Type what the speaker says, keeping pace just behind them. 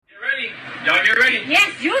ready?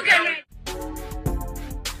 Yes, you get ready.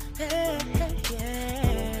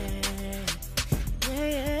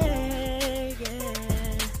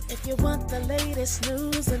 If you want the latest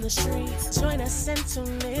news in the streets, join us and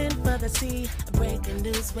tune in for the tea. Breaking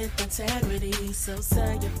news with integrity. So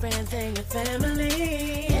tell your friends and your family.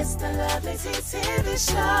 It's the Lovely Tea TV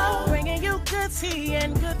Show, bringing you good tea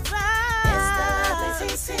and good vibes. It's the Lovely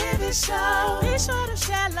Tea TV Show. Be sure to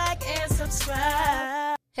share, like, and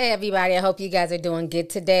subscribe. Hey everybody, I hope you guys are doing good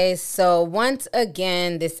today. So once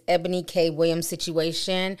again, this Eboni K Williams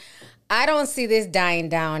situation, I don't see this dying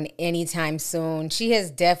down anytime soon. She has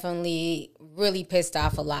definitely really pissed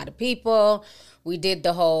off a lot of people. We did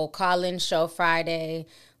the whole call-in show Friday.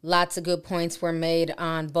 Lots of good points were made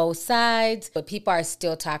on both sides, but people are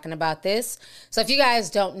still talking about this. So if you guys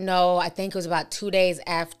don't know, I think it was about 2 days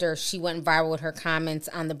after she went viral with her comments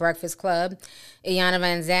on The Breakfast Club, Iyanla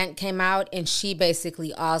Vanzant came out and she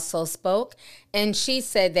basically also spoke. And she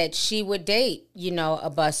said that she would date, a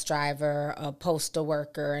bus driver, a postal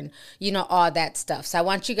worker, and, all that stuff. So I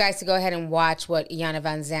want you guys to go ahead and watch what Iyanla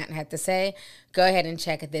Vanzant had to say. Go ahead and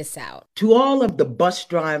check this out. To all of the bus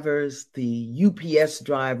drivers, the UPS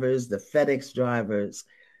drivers, the FedEx drivers,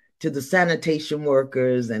 to the sanitation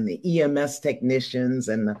workers and the EMS technicians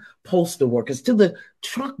and the postal workers, to the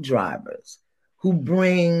truck drivers who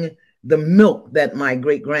bring the milk that my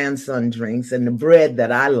great-grandson drinks and the bread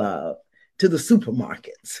that I love, to the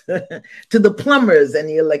supermarkets, to the plumbers and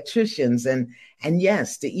the electricians, and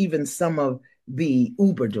yes, to even some of the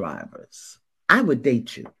Uber drivers. I would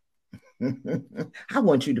date you. I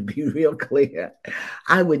want you to be real clear.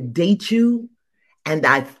 I would date you, and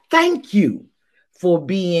I thank you for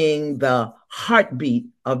being the heartbeat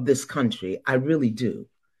of this country. I really do.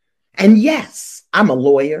 And yes, I'm a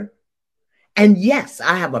lawyer. And yes,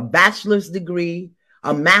 I have a bachelor's degree,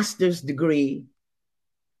 a master's degree,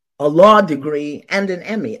 a law degree, and an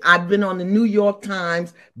Emmy. I've been on the New York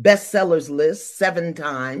Times bestsellers list several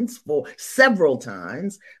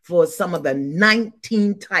times for some of the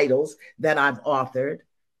 19 titles that I've authored.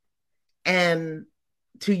 And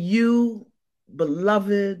to you,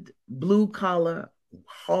 beloved blue-collar,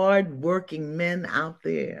 hard-working men out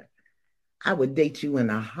there, I would date you in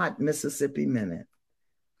a hot Mississippi minute.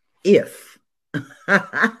 If.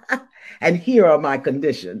 And here are my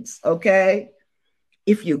conditions, okay?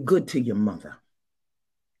 If you're good to your mother,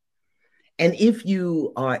 and if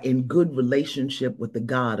you are in good relationship with the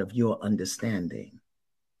God of your understanding,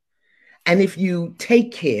 and if you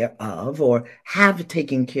take care of or have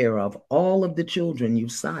taken care of all of the children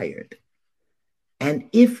you've sired, and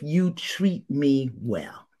if you treat me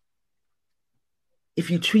well,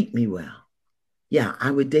 yeah,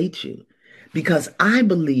 I would date you, because I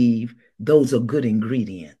believe those are good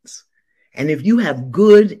ingredients. And if you have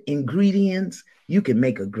good ingredients, you can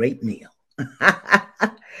make a great meal.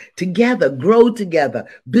 Together, grow together,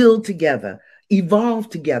 build together, evolve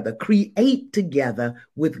together, create together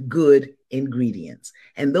with good ingredients.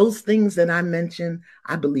 And those things that I mentioned,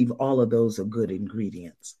 I believe all of those are good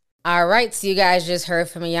ingredients. All right, so you guys just heard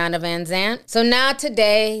from Iyanla Vanzant. So now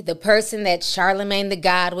today, the person that Charlamagne the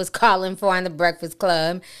God was calling for on The Breakfast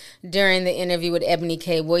Club during the interview with Eboni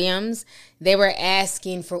K. Williams, they were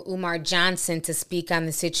asking for Umar Johnson to speak on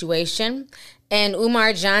the situation. And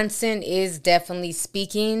Umar Johnson is definitely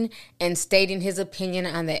speaking and stating his opinion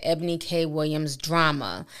on the Eboni K. Williams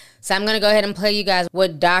drama. So I'm going to go ahead and play you guys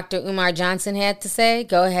what Dr. Umar Johnson had to say.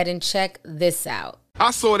 Go ahead and check this out.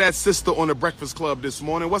 I saw that sister on The Breakfast Club this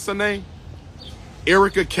morning. What's her name?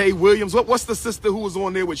 Erica K. Williams. What's the sister who was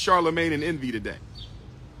on there with Charlamagne and Envy today?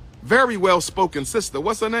 Very well-spoken sister.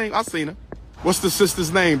 What's her name? I seen her. What's the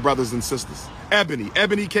sister's name, brothers and sisters?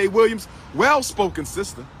 Eboni K. Williams. Well-spoken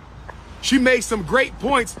sister. She made some great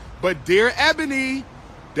points, but dear Eboni,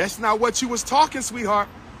 that's not what you was talking, sweetheart.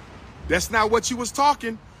 That's not what you was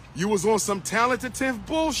talking. You was on some talented 10th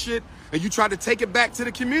bullshit, and you tried to take it back to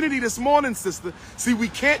the community this morning, sister. See, we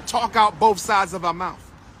can't talk out both sides of our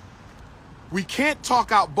mouth. We can't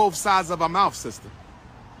talk out both sides of our mouth, sister.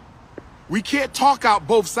 We can't talk out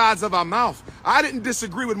both sides of our mouth. I didn't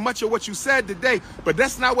disagree with much of what you said today, but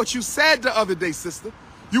that's not what you said the other day, sister.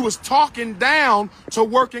 You was talking down to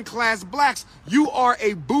working class blacks. You are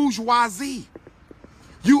a bourgeoisie.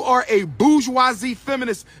 You are a bourgeoisie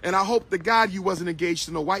feminist, and I hope to God you wasn't engaged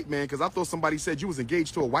to no white man, because I thought somebody said you was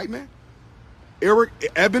engaged to a white man.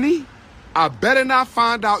 Eboni, I better not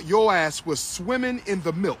find out your ass was swimming in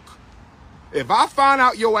the milk. If I find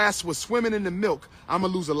out your ass was swimming in the milk, I'm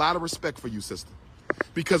going to lose a lot of respect for you, sister.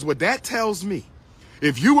 Because what that tells me,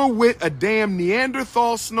 if you were with a damn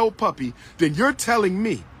Neanderthal snow puppy, then you're telling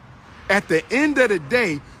me at the end of the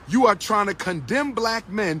day, You are trying to condemn black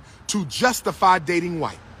men to justify dating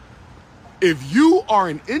white. If you are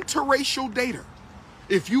an interracial dater,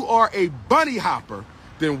 if you are a bunny hopper,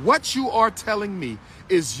 then what you are telling me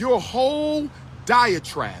is your whole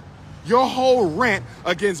diatribe, your whole rant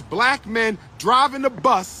against black men driving the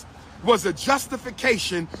bus was a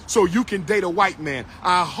justification so you can date a white man.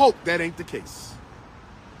 I hope that ain't the case.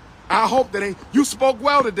 I hope that ain't. You spoke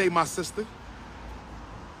well today, my sister.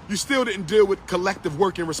 You still didn't deal with collective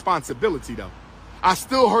work and responsibility, though. I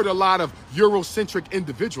still heard a lot of Eurocentric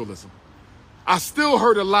individualism. I still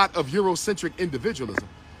heard a lot of Eurocentric individualism.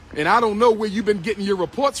 And I don't know where you've been getting your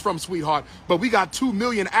reports from, sweetheart, but we got 2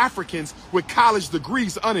 million Africans with college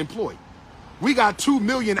degrees unemployed. We got 2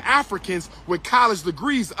 million Africans with college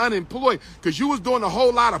degrees unemployed because you was doing a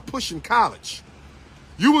whole lot of pushing college.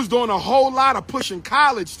 You was doing a whole lot of pushing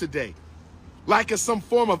college today, like it's some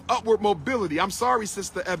form of upward mobility. I'm sorry,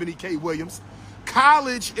 Sister Eboni K. Williams.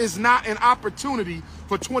 College is not an opportunity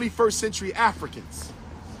for 21st century Africans.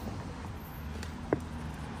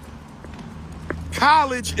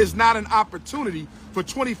 College is not an opportunity for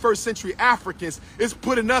 21st century Africans. It's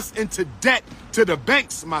putting us into debt to the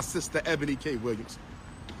banks, my sister Eboni K. Williams.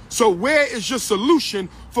 So where is your solution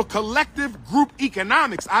for collective group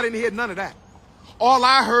economics? I didn't hear none of that. All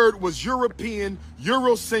I heard was European,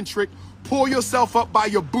 Eurocentric, pull yourself up by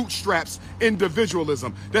your bootstraps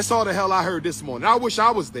individualism. That's all the hell I heard this morning. I wish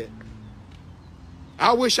I was there.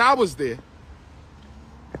 I wish I was there.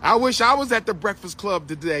 I wish I was at the Breakfast Club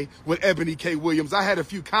today with Eboni K. Williams. I had a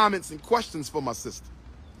few comments and questions for my sister.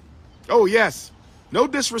 Oh, yes. No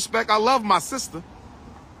disrespect. I love my sister.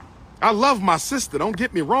 I love my sister. Don't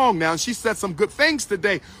get me wrong now. She said some good things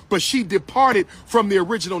today, but she departed from the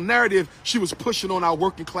original narrative she was pushing on our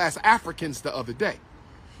working class Africans the other day.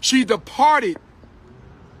 She departed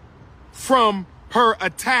from her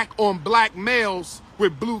attack on black males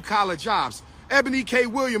with blue collar jobs. Eboni K.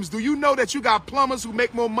 Williams, do you know that you got plumbers who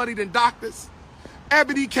make more money than doctors?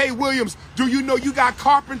 Eboni K. Williams, do you know you got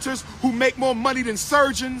carpenters who make more money than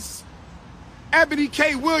surgeons? Eboni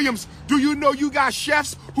K. Williams, do you know you got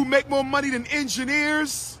chefs who make more money than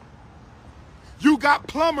engineers? You got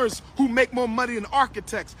plumbers who make more money than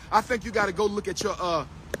architects. I think you got to go look at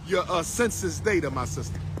your census data, my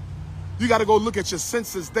sister. You got to go look at your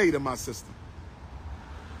census data, my sister.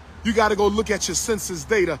 You got to go look at your census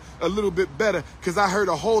data a little bit better, because I heard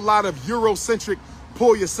a whole lot of Eurocentric,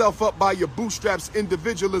 pull yourself up by your bootstraps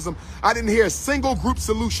individualism. I didn't hear a single group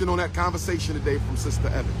solution on that conversation today from Sister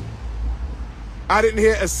Eboni. I didn't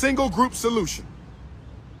hear a single group solution.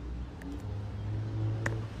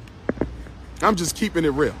 I'm just keeping it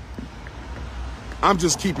real. I'm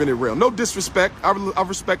just keeping it real. No disrespect. I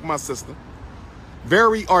respect my sister.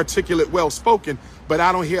 Very articulate, well-spoken, but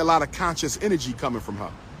I don't hear a lot of conscious energy coming from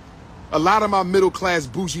her. A lot of my middle-class,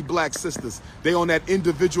 bougie black sisters, they on that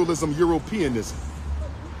individualism, Europeanism.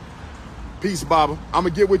 Peace, Baba. I'm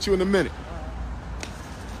going to get with you in a minute.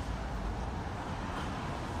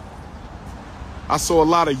 I saw a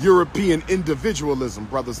lot of European individualism,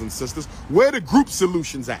 brothers and sisters. Where the group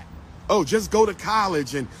solutions at? Oh, just go to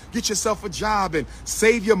college and get yourself a job and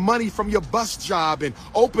save your money from your bus job and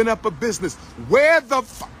open up a business. Where the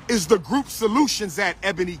f is the group solutions at,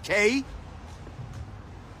 Eboni K?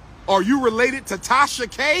 Are you related to Tasha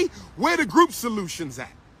K? Where the group solutions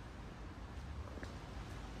at?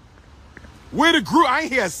 Where the group? I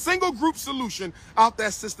ain't hear a single group solution out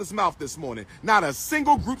that sister's mouth this morning. Not a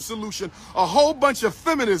single group solution. A whole bunch of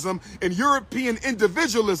feminism and European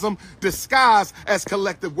individualism disguised as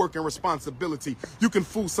collective work and responsibility. You can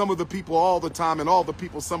fool some of the people all the time and all the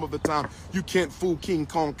people some of the time. You can't fool King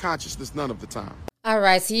Kong consciousness none of the time. All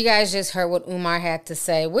right, so you guys just heard what Umar had to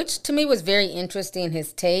say, which to me was very interesting,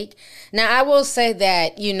 his take. Now, I will say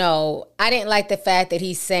that, I didn't like the fact that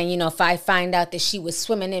he's saying, if I find out that she was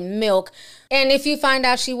swimming in milk, and if you find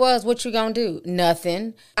out she was, what you gonna do?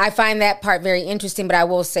 Nothing. I find that part very interesting, but I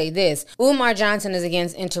will say this. Umar Johnson is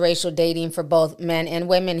against interracial dating for both men and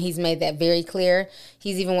women. He's made that very clear.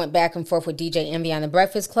 He's even went back and forth with DJ Envy on The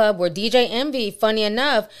Breakfast Club, where DJ Envy, funny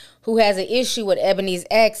enough, who has an issue with Ebony's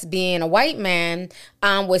ex being a white man,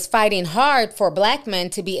 was fighting hard for black men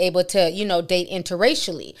to be able to, date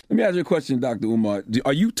interracially. Let me ask you a question, Dr. Umar.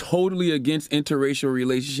 Are you totally against interracial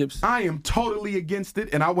relationships? I am totally against it,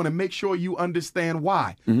 and I want to make sure you understand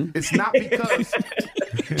why. Mm-hmm. It's not because...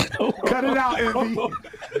 Cut it out, Envy.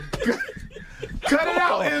 Cut it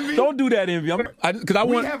out, Envy. Don't do that, Envy.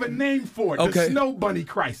 We have a name for it, the Snow Bunny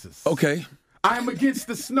Crisis. Okay. I'm against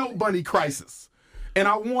the Snow Bunny Crisis. And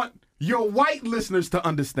I want your white listeners to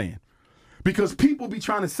understand. Because people be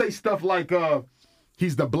trying to say stuff like,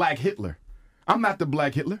 he's the black Hitler. I'm not the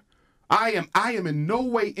black Hitler. I am in no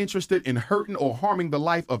way interested in hurting or harming the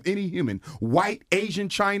life of any human, white, Asian,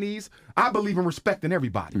 Chinese. I believe in respecting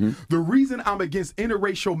everybody. The reason I'm against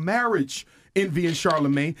interracial marriage, Envy and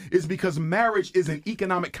Charlemagne, is because marriage is an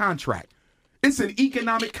economic contract. It's an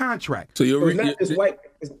economic contract. So it's not just white.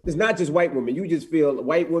 It's not just white women. You just feel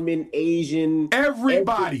white women, Asian,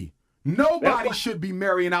 everybody. Nobody should be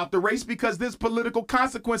marrying out the race because there's political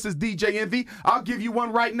consequences, DJ Envy. I'll give you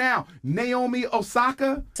one right now. Naomi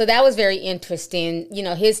Osaka. So that was very interesting,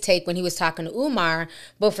 his take when he was talking to Umar,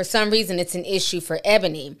 but for some reason it's an issue for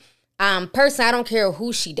Eboni. Personally, I don't care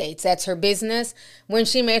who she dates. That's her business. When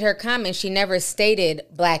she made her comment, she never stated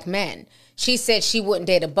black men. She said she wouldn't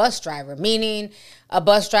date a bus driver, meaning a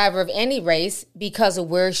bus driver of any race because of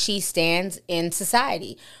where she stands in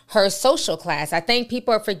society, her social class. I think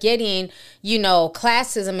people are forgetting,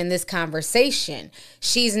 classism in this conversation.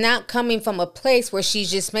 She's not coming from a place where she's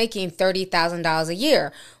just making $30,000 a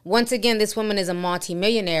year. Once again, this woman is a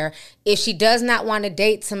multimillionaire. If she does not want to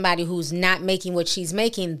date somebody who's not making what she's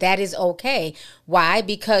making, that is okay. Why?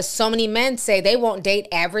 Because so many men say they won't date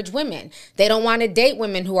average women. They don't want to date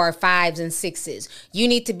women who are 5s and 6s. You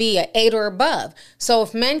need to be an 8 or above. So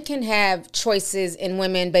if men can have choices in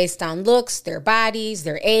women based on looks, their bodies,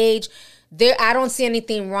 their age, I don't see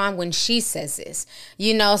anything wrong when she says this,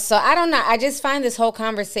 So I don't know. I just find this whole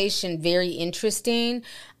conversation very interesting.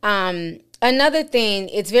 Another thing,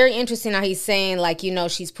 it's very interesting how he's saying,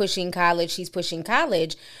 she's pushing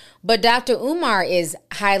college. But Dr. Umar is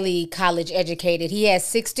highly college educated. He has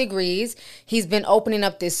 6 degrees. He's been opening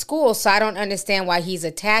up this school, so I don't understand why he's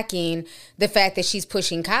attacking the fact that she's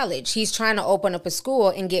pushing college. He's trying to open up a school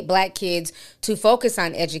and get black kids to focus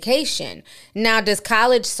on education. Now, does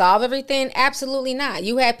college solve everything? Absolutely not.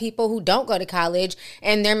 You have people who don't go to college,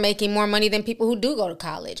 and they're making more money than people who do go to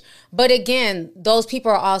college. But again, those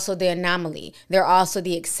people are also the anomaly. They're also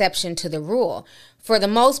the exception to the rule. For the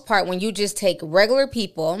most part, when you just take regular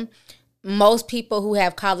people, most people who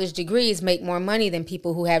have college degrees make more money than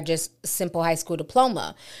people who have just a simple high school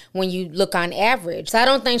diploma when you look on average. So I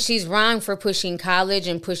don't think she's wrong for pushing college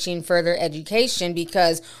and pushing further education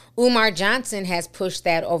because Umar Johnson has pushed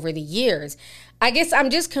that over the years. I guess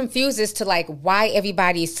I'm just confused as to why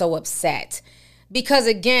everybody is so upset. Because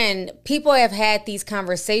again, people have had these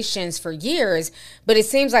conversations for years, but it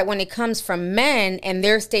seems like when it comes from men and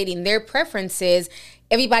they're stating their preferences,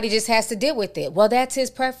 everybody just has to deal with it. Well, that's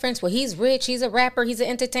his preference. Well, he's rich. He's a rapper. He's an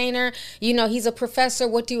entertainer. He's a professor.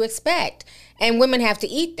 What do you expect? And women have to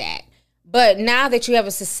eat that. But now that you have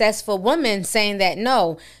a successful woman saying that,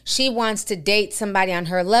 no, she wants to date somebody on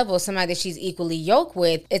her level, somebody that she's equally yoked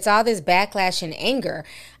with, it's all this backlash and anger.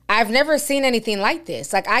 I've never seen anything like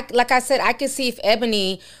this. Like I said, I could see if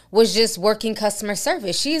Eboni was just working customer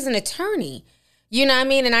service. She's an attorney. You know what I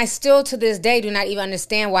mean? And I still, to this day, do not even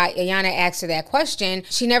understand why Ayanna asked her that question.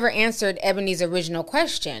 She never answered Ebony's original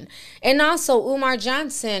question. And also, Umar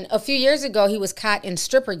Johnson, a few years ago, he was caught in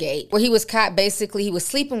Strippergate, where he was caught, basically, he was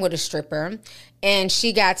sleeping with a stripper, and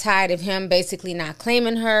she got tired of him basically not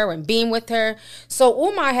claiming her and being with her. So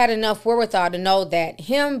Umar had enough wherewithal to know that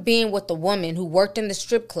him being with a woman who worked in the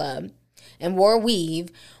strip club and wore a weave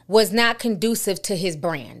was not conducive to his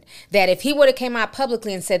brand. That if he would have came out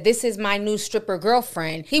publicly and said, this is my new stripper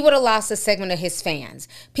girlfriend, he would have lost a segment of his fans.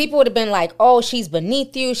 People would have been like, oh, she's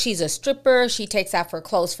beneath you. She's a stripper. She takes off her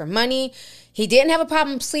clothes for money. He didn't have a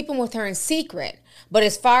problem sleeping with her in secret. But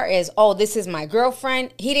as far as, oh, this is my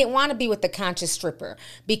girlfriend, he didn't want to be with the conscious stripper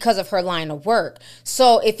because of her line of work.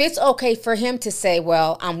 So if it's okay for him to say,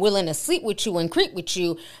 well, I'm willing to sleep with you and creep with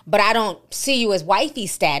you, but I don't see you as wifey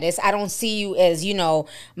status. I don't see you as,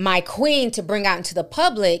 my queen to bring out into the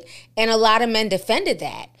public. And a lot of men defended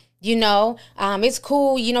that. It's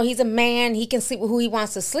cool. He's a man. He can sleep with who he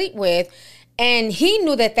wants to sleep with. And he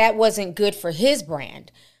knew that that wasn't good for his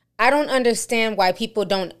brand. I don't understand why people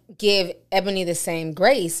don't give Eboni the same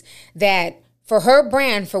grace that for her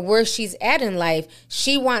brand, for where she's at in life,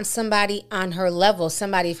 she wants somebody on her level,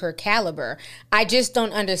 somebody of her caliber. I just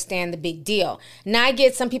don't understand the big deal. Now I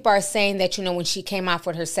get some people are saying that, when she came off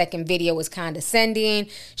with her second video was condescending.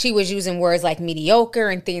 She was using words like mediocre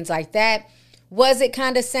and things like that. Was it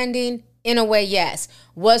condescending? In a way, yes.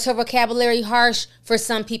 Was her vocabulary harsh? For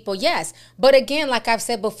some people, yes. But again, like I've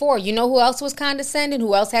said before, you know who else was condescending?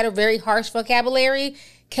 Who else had a very harsh vocabulary?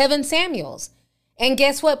 Kevin Samuels. And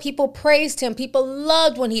guess what? People praised him. People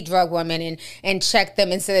loved when he drug women and checked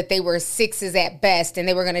them and said that they were 6s at best and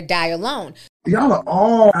they were going to die alone. Y'all are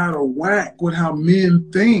all out of whack with how men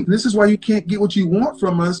think. This is why you can't get what you want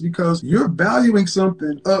from us, because you're valuing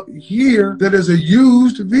something up here that is a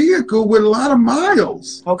used vehicle with a lot of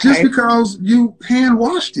miles. Okay. Just because you hand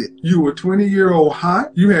washed it. You were 20-year-old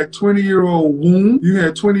hot. You had 20-year-old wound. You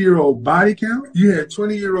had 20-year-old body count. You had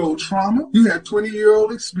 20-year-old trauma. You had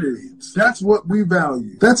 20-year-old experience. That's what we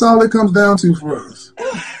value. That's all it comes down to for us.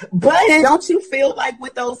 But don't you feel like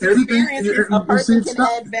with those experiences, a person can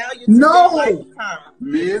add value to their lifetime?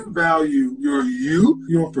 Men value your youth,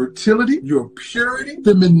 your fertility, your purity,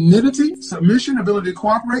 femininity, submission, ability to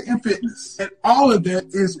cooperate, and fitness. And all of that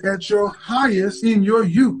is at your highest in your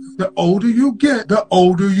youth. The older you get, the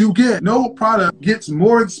older you get. No product gets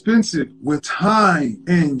more expensive with time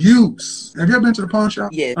and use. Have you ever been to the pawn shop?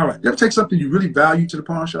 Yeah. All right. You ever take something you really value to the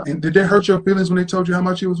pawn shop? And did they hurt your feelings when they told you how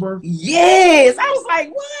much it was worth? Yes. I was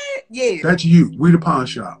like, what? Yeah. That's you. We the pawn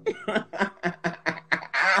shop.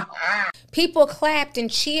 People clapped and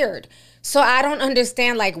cheered. So I don't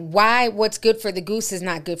understand, like, why what's good for the goose is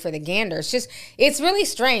not good for the gander. It's really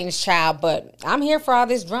strange, child, but I'm here for all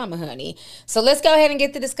this drama, honey. So let's go ahead and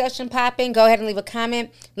get the discussion popping. Go ahead and leave a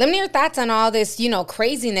comment. Let me know your thoughts on all this,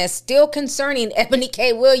 craziness still concerning Eboni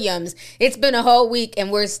K. Williams. It's been a whole week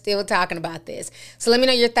and we're still talking about this. So let me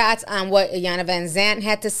know your thoughts on what Iyanla Vanzant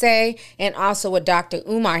had to say and also what Dr.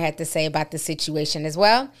 Umar had to say about the situation as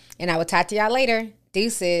well. And I will talk to y'all later.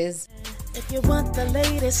 Deuces. If you want the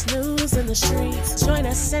latest news in the streets, join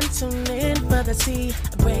us and tune in for the tea.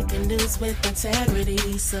 Breaking news with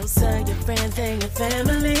integrity. So tell your friends and your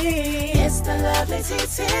family. It's the Lovely Tea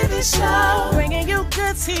TV Show, bringing you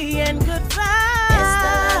good tea and good vibes. It's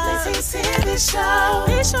the Lovely Tea TV Show.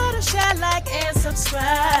 Be sure to share, like, and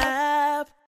subscribe.